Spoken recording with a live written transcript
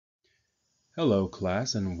Hello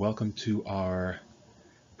class, and welcome to our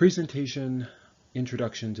presentation,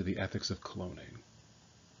 Introduction to the Ethics of Cloning.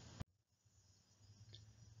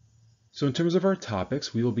 So in terms of our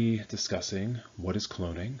topics, we will be discussing what is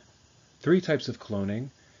cloning, three types of cloning,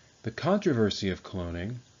 the controversy of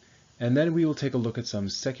cloning, and then we will take a look at some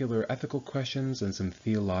secular ethical questions and some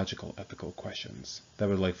theological ethical questions that I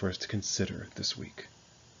would like for us to consider this week.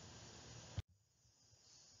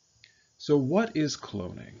 So what is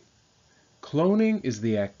cloning? Cloning is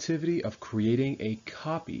the activity of creating a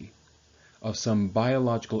copy of some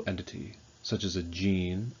biological entity, such as a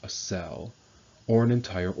gene, a cell, or an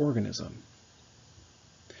entire organism.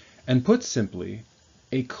 And put simply,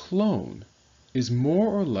 a clone is more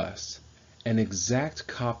or less an exact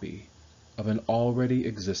copy of an already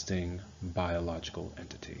existing biological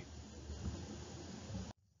entity.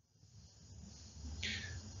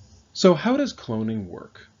 So how does cloning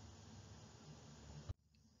work?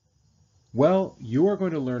 Well, you are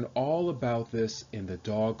going to learn all about this in the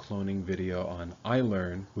dog cloning video on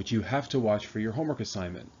iLearn, which you have to watch for your homework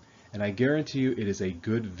assignment. And I guarantee you it is a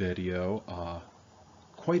good video,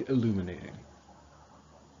 quite illuminating.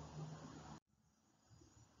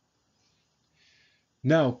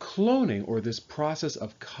 Now, cloning, or this process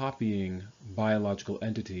of copying biological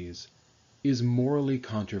entities, is morally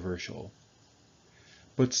controversial.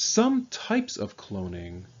 But some types of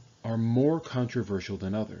cloning are more controversial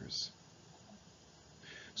than others.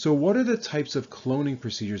 So what are the types of cloning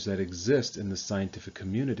procedures that exist in the scientific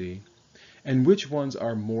community, and which ones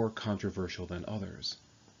are more controversial than others?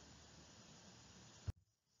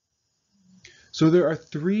 So there are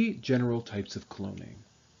three general types of cloning: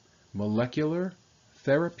 molecular,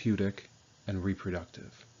 therapeutic, and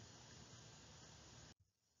reproductive.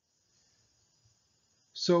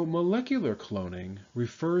 So molecular cloning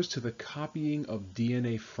refers to the copying of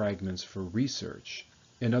DNA fragments for research.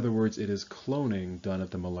 In other words, it is cloning done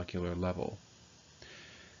at the molecular level.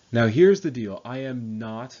 Now here's the deal. I am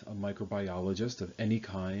not a microbiologist of any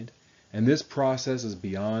kind, and this process is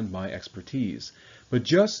beyond my expertise. But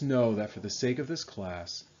just know that for the sake of this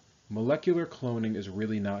class, molecular cloning is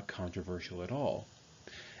really not controversial at all.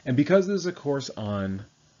 And because this is a course on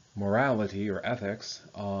morality or ethics,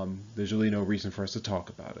 there's really no reason for us to talk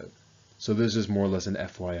about it. So this is more or less an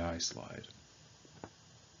FYI slide.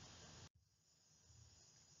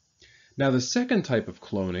 Now the second type of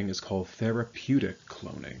cloning is called therapeutic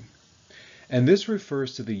cloning. And this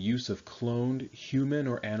refers to the use of cloned human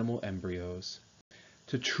or animal embryos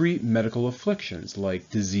to treat medical afflictions like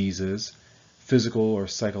diseases, physical or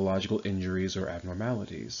psychological injuries or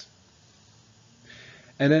abnormalities.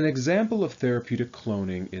 And an example of therapeutic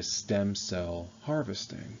cloning is stem cell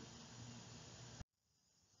harvesting.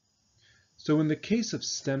 So in the case of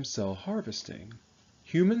stem cell harvesting,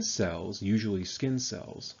 human cells, usually skin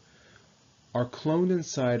cells, are cloned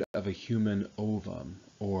inside of a human ovum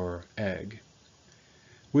or egg,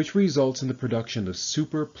 which results in the production of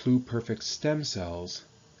super pluperfect stem cells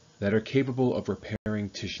that are capable of repairing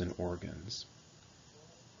tissue and organs.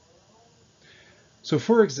 So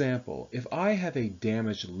for example, if I have a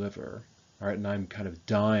damaged liver, all right, and I'm kind of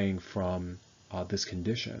dying from this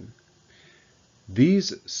condition,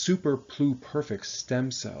 these super pluperfect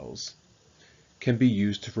stem cells can be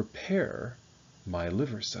used to repair my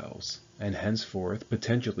liver cells and henceforth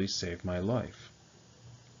potentially save my life.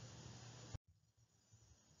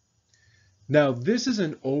 Now, this is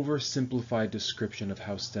an oversimplified description of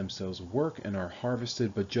how stem cells work and are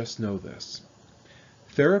harvested, but just know this.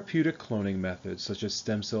 Therapeutic cloning methods, such as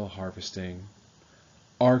stem cell harvesting,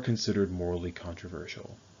 are considered morally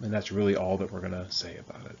controversial. And that's really all that we're going to say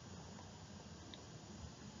about it.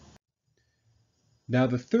 Now,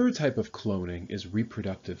 the third type of cloning is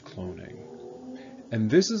reproductive cloning. And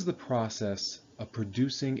this is the process of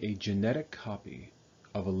producing a genetic copy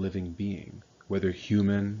of a living being, whether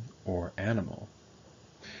human or animal.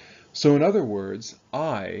 So in other words,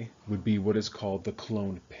 I would be what is called the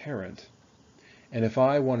cloned parent. And if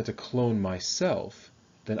I wanted to clone myself,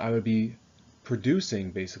 then I would be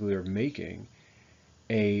producing, basically, or making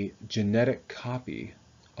a genetic copy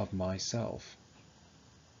of myself,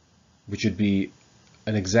 which would be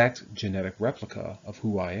an exact genetic replica of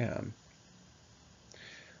who I am.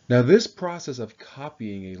 Now, this process of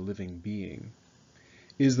copying a living being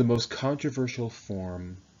is the most controversial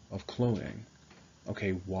form of cloning.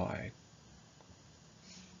 Okay, why?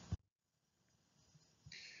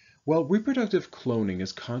 Well, reproductive cloning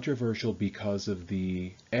is controversial because of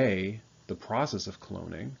A, the process of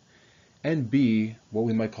cloning, and B, what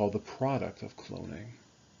we might call the product of cloning.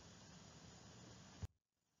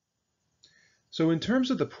 So in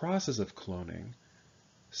terms of the process of cloning,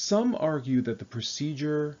 Some argue that the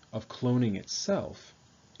procedure of cloning itself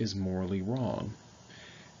is morally wrong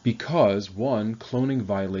because, one, cloning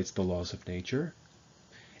violates the laws of nature,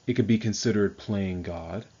 it could be considered playing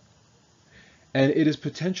God, and it is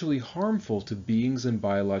potentially harmful to beings and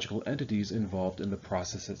biological entities involved in the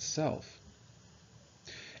process itself.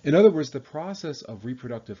 In other words, the process of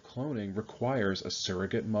reproductive cloning requires a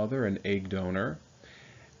surrogate mother, an egg donor,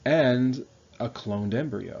 and a cloned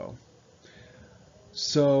embryo.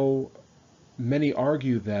 So many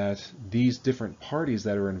argue that these different parties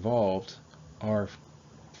that are involved are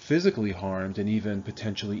physically harmed and even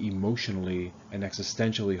potentially emotionally and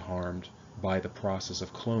existentially harmed by the process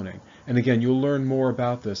of cloning. And again, you'll learn more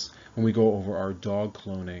about this when we go over our dog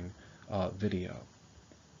cloning video.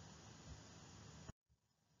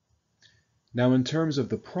 Now, in terms of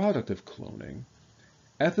the product of cloning,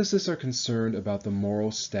 ethicists are concerned about the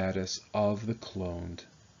moral status of the cloned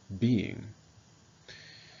being.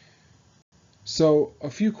 So a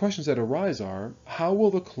few questions that arise are, how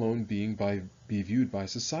will the cloned being be viewed by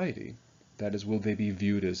society? That is, will they be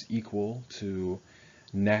viewed as equal to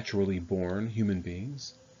naturally born human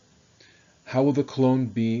beings? How will the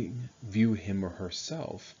cloned being view him or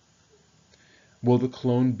herself? Will the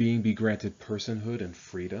cloned being be granted personhood and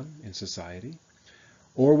freedom in society?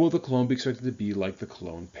 Or will the clone be expected to be like the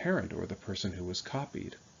cloned parent or the person who was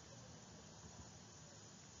copied?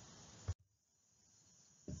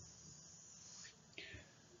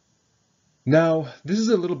 Now, this is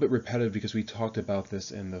a little bit repetitive because we talked about this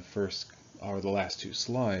in the last two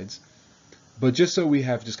slides, but just so we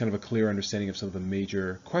have just kind of a clear understanding of some of the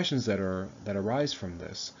major questions that arise from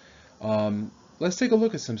this, let's take a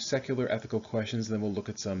look at some secular ethical questions, then we'll look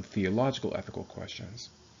at some theological ethical questions.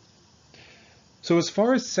 So as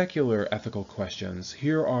far as secular ethical questions,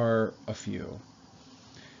 here are a few.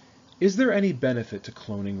 Is there any benefit to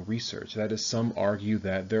cloning research? That is, some argue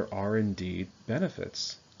that there are indeed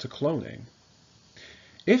benefits to cloning.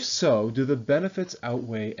 If so, do the benefits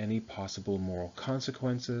outweigh any possible moral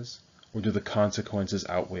consequences, or do the consequences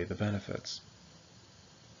outweigh the benefits?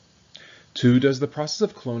 2, does the process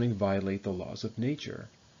of cloning violate the laws of nature?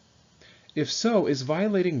 If so, is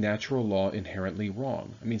violating natural law inherently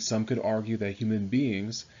wrong? I mean, some could argue that human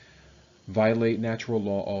beings violate natural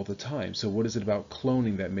law all the time. So what is it about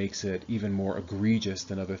cloning that makes it even more egregious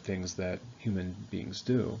than other things that human beings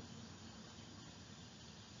do?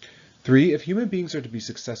 3, if human beings are to be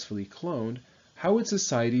successfully cloned, how would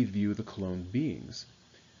society view the cloned beings?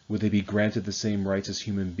 Would they be granted the same rights as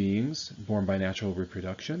human beings born by natural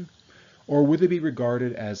reproduction? Or would they be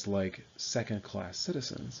regarded as like second-class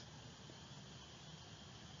citizens?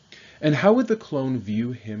 And how would the clone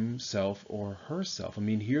view himself or herself? I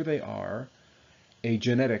mean, here they are, a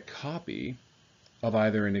genetic copy of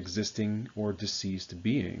either an existing or deceased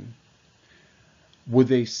being. Would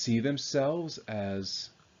they see themselves as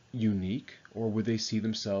unique, or would they see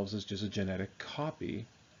themselves as just a genetic copy?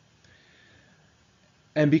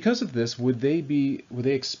 And because of this, would they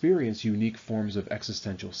experience unique forms of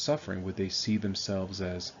existential suffering? Would they see themselves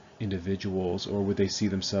as individuals, or would they see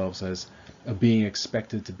themselves as a being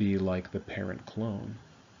expected to be like the parent clone?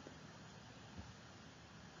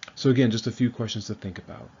 So again, just a few questions to think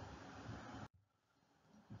about.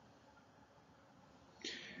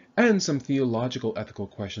 And some theological ethical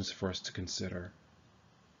questions for us to consider.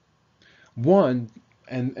 One,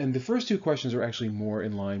 and the first two questions are actually more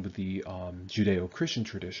in line with the Judeo-Christian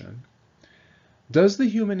tradition. Does the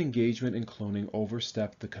human engagement in cloning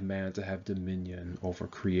overstep the command to have dominion over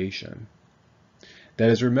creation? That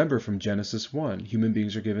is, remember from Genesis 1, human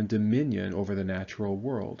beings are given dominion over the natural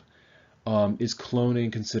world. Is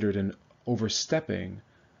cloning considered an overstepping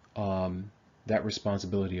that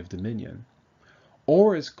responsibility of dominion?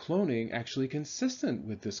 Or is cloning actually consistent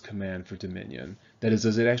with this command for dominion? That is,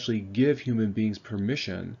 does it actually give human beings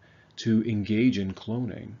permission to engage in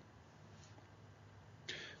cloning?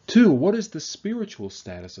 2, what is the spiritual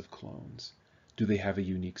status of clones? Do they have a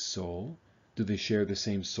unique soul? Do they share the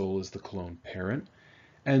same soul as the cloned parent?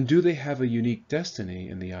 And do they have a unique destiny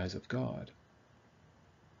in the eyes of God?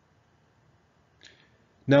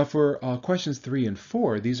 Now for questions 3 and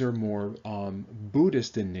 4, these are more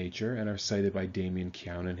Buddhist in nature and are cited by Damien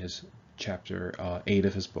Keown in his chapter 8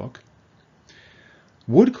 of his book.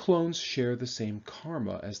 Would clones share the same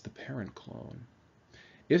karma as the parent clone?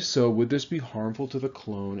 If so, would this be harmful to the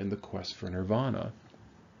clone in the quest for nirvana?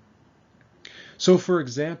 So for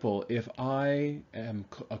example, if I am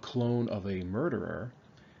a clone of a murderer,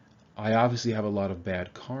 I obviously have a lot of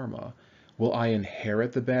bad karma. Will I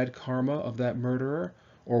inherit the bad karma of that murderer,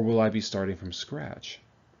 or will I be starting from scratch?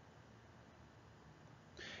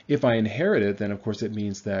 If I inherit it, then of course it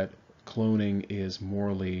means that cloning is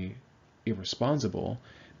morally irresponsible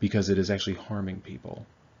because it is actually harming people?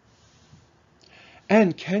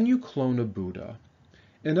 And can you clone a Buddha?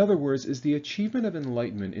 In other words, is the achievement of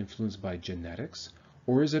enlightenment influenced by genetics,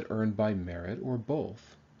 or is it earned by merit, or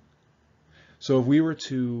both? So if we were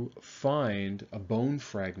to find a bone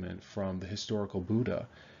fragment from the historical Buddha,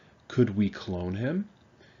 could we clone him?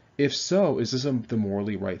 If so, is this the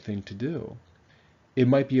morally right thing to do? It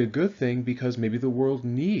might be a good thing because maybe the world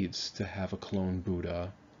needs to have a clone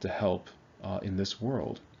Buddha to help in this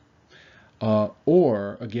world.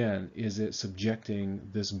 Or, again, is it subjecting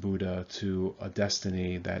this Buddha to a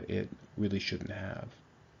destiny that it really shouldn't have?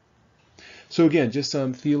 So again, just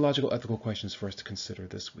some theological ethical questions for us to consider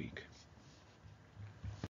this week.